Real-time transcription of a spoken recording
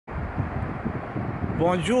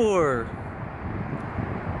Bonjour!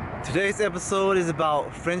 Today's episode is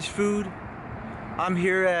about French food. I'm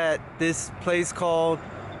here at this place called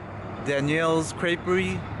Danielle's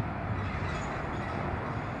Creperie,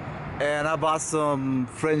 and I bought some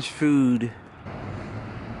French food.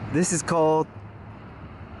 This is called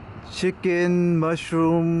chicken,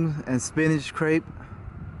 mushroom, and spinach crepe.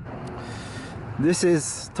 This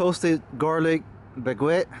is toasted garlic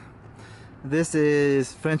baguette. This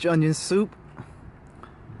is French onion soup.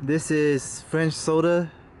 This is French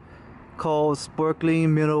soda called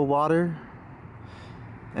sparkling mineral water.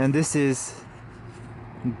 And this is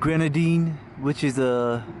grenadine, which is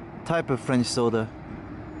a type of French soda.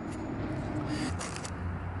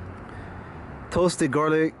 Toasted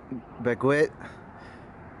garlic baguette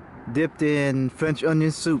dipped in French onion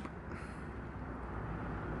soup.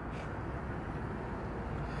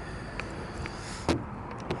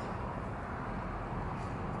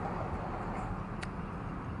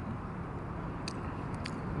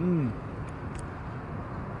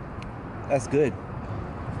 That's good.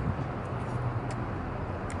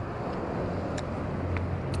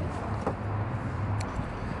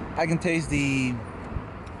 I can taste the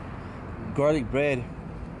garlic bread.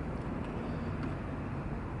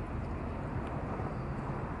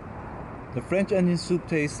 The French onion soup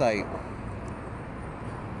tastes like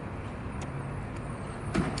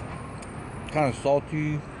kind of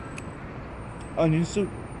salty onion soup.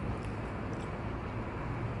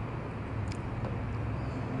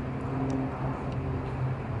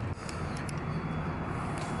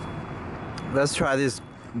 Let's try this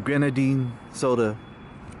grenadine soda.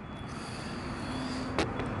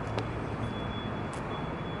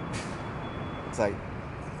 It's like,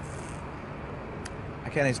 I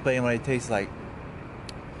can't explain what it tastes like.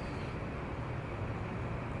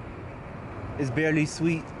 It's barely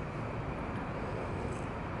sweet.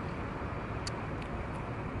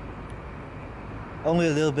 Only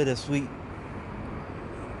a little bit of sweet.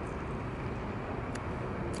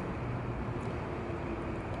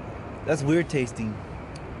 That's weird tasting.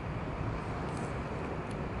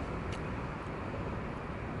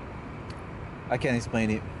 I can't explain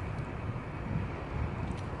it.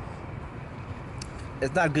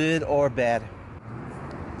 It's not good or bad.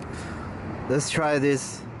 Let's try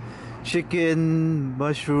this chicken,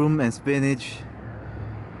 mushroom, and spinach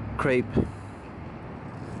crepe.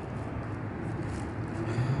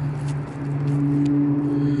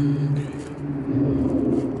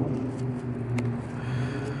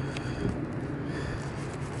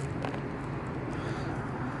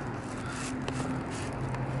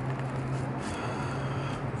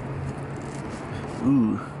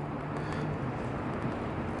 Ooh.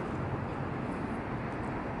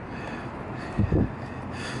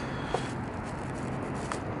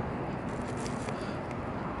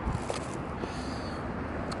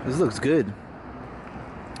 This looks good.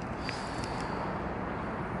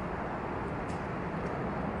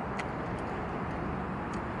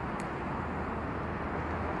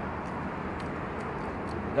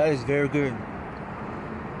 That is very good.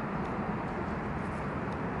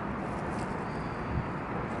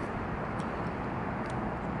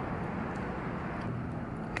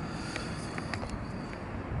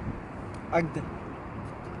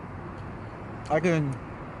 I can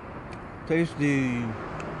taste the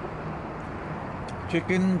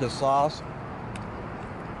chicken, the sauce,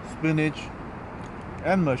 spinach,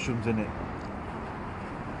 and mushrooms in it.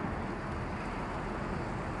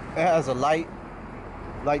 It has a light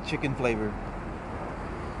chicken flavor.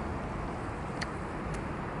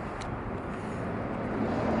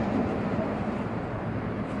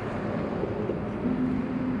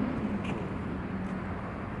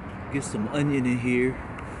 Get some onion in here.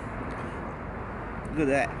 Look at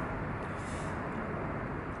that.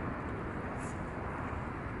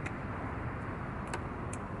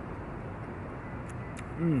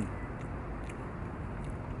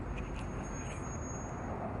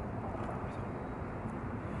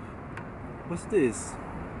 What's this?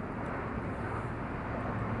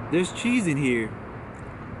 There's cheese in here.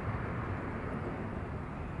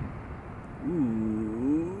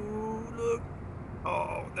 Ooh, look.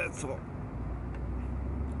 Oh, that's all.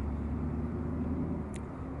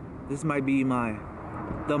 This might be my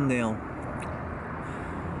thumbnail.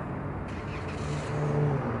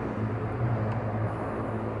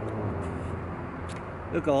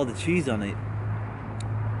 Look at all the cheese on it.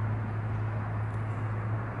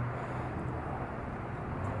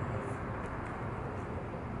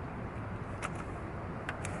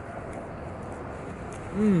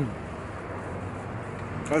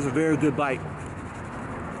 That's a very good bite.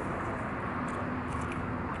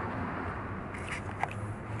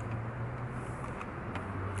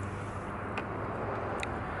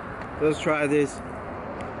 Let's try this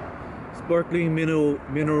sparkling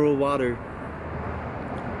mineral water.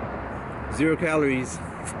 0 calories.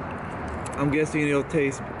 I'm guessing it'll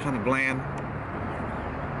taste kind of bland.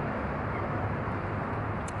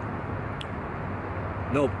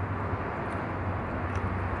 Nope.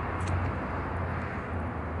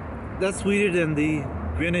 That's sweeter than the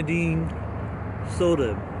grenadine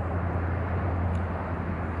soda.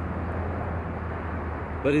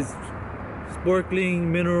 But it's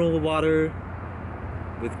sparkling mineral water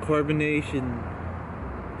with carbonation.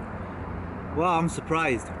 Wow, I'm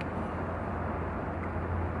surprised.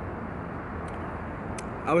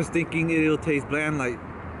 I was thinking it'll taste bland like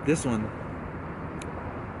this one.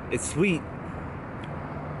 It's sweet,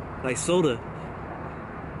 like soda.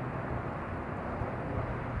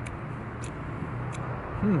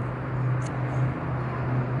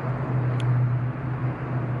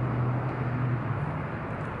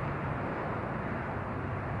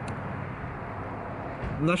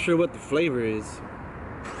 I'm not sure what the flavor is.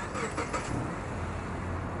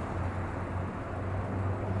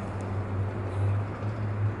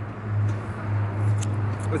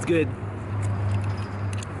 It's good.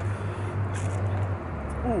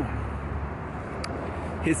 Ooh.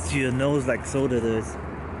 Hits to your nose like soda does.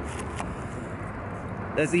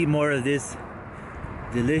 Let's eat more of this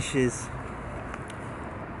delicious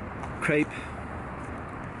crepe.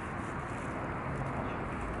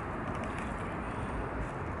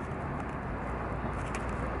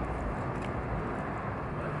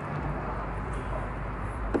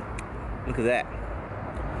 Look at that.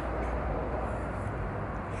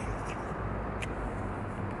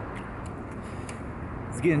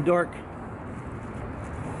 It's getting dark.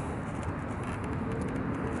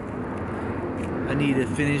 I need to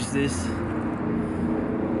finish this.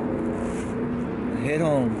 Head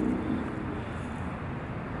home.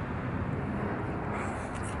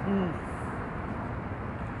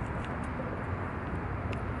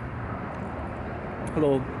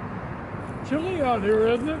 Hello. Chilly out here,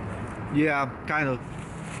 isn't it? Yeah, kind of.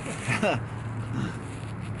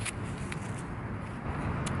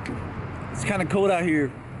 It's kind of cold out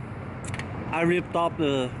here. I ripped off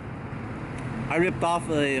a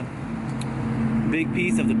big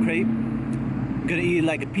piece of the crepe. I'm gonna eat it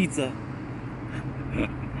like a pizza.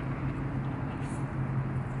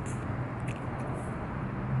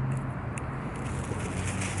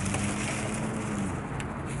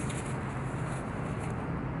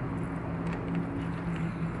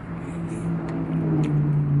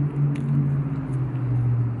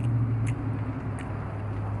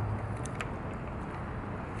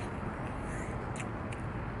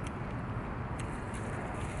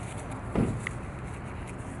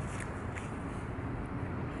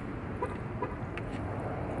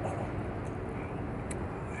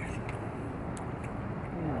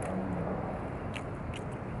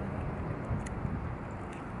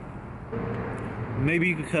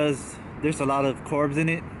 Maybe because there's a lot of carbs in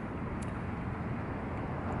it.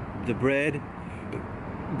 The bread,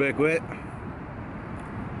 baguette.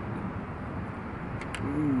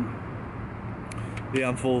 Yeah,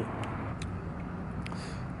 I'm full.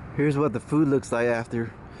 Here's what the food looks like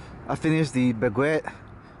after. I finished the baguette,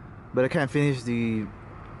 but I can't finish the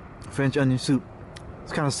French onion soup.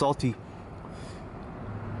 It's kind of salty.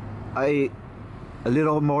 I ate a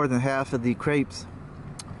little more than half of the crepes,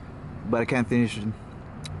 but I can't finish it.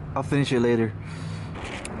 I'll finish it later.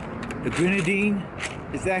 The grenadine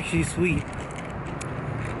is actually sweet.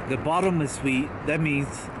 The bottom is sweet. That means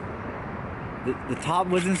the top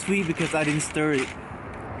wasn't sweet because I didn't stir it.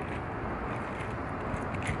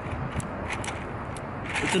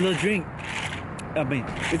 It's a little drink. I mean,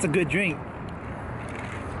 it's a good drink.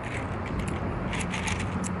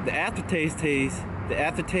 The aftertaste tastes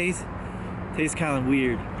kind of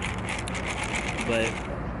weird, but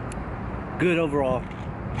good overall.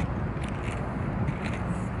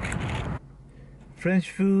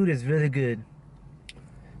 French food is really good.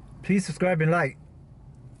 Please subscribe and like.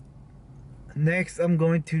 Next, I'm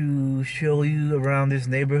going to show you around this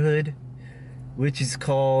neighborhood, which is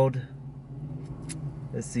called,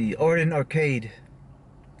 let's see, Arden Arcade.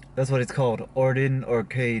 That's what it's called, Arden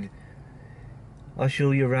Arcade. I'll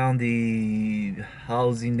show you around the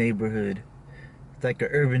housing neighborhood. It's like an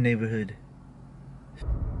urban neighborhood.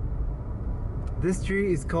 This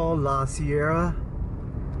street is called La Sierra.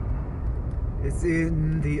 It's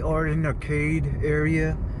in the Arden Arcade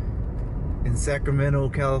area in Sacramento,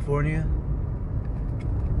 California.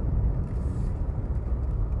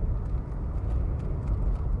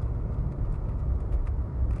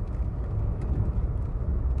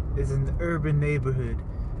 It's an urban neighborhood.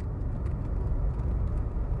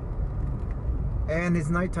 And it's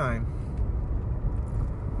nighttime.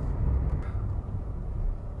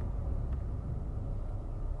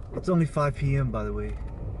 It's only 5 p.m. by the way.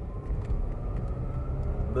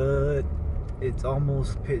 But it's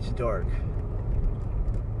almost pitch dark.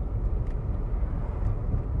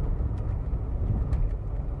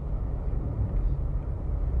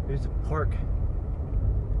 Here's the park.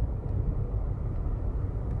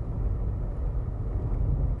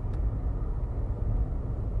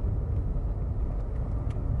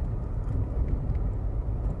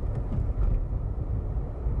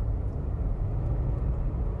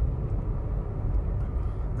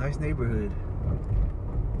 Nice neighborhood.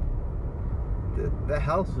 That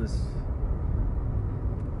house was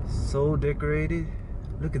so decorated.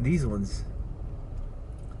 Look at these ones.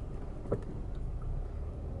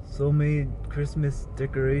 So many Christmas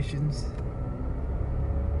decorations.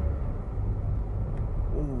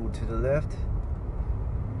 Ooh, to the left.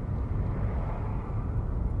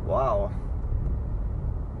 Wow.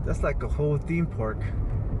 That's like a whole theme park.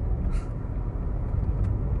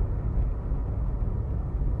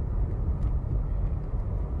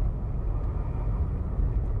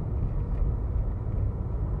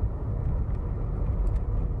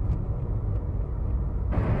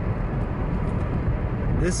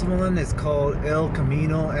 This one is called El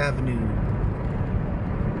Camino Avenue.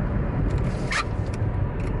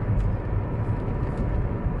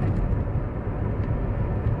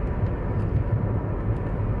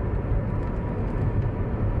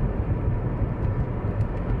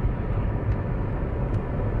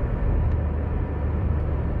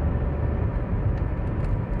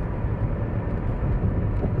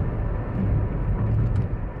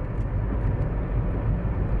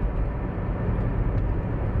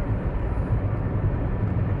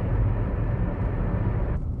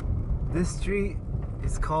 This street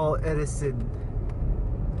is called Edison.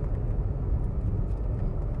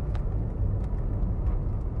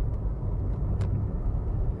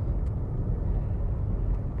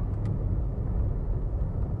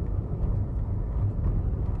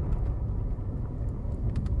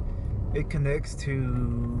 It connects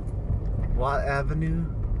to Watt Avenue,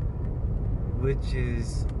 which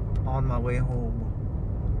is on my way home.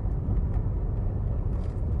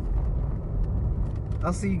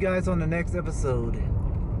 I'll see you guys on the next episode.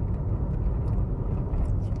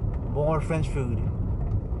 More French food.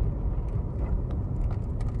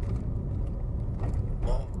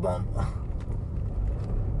 Boom, boom.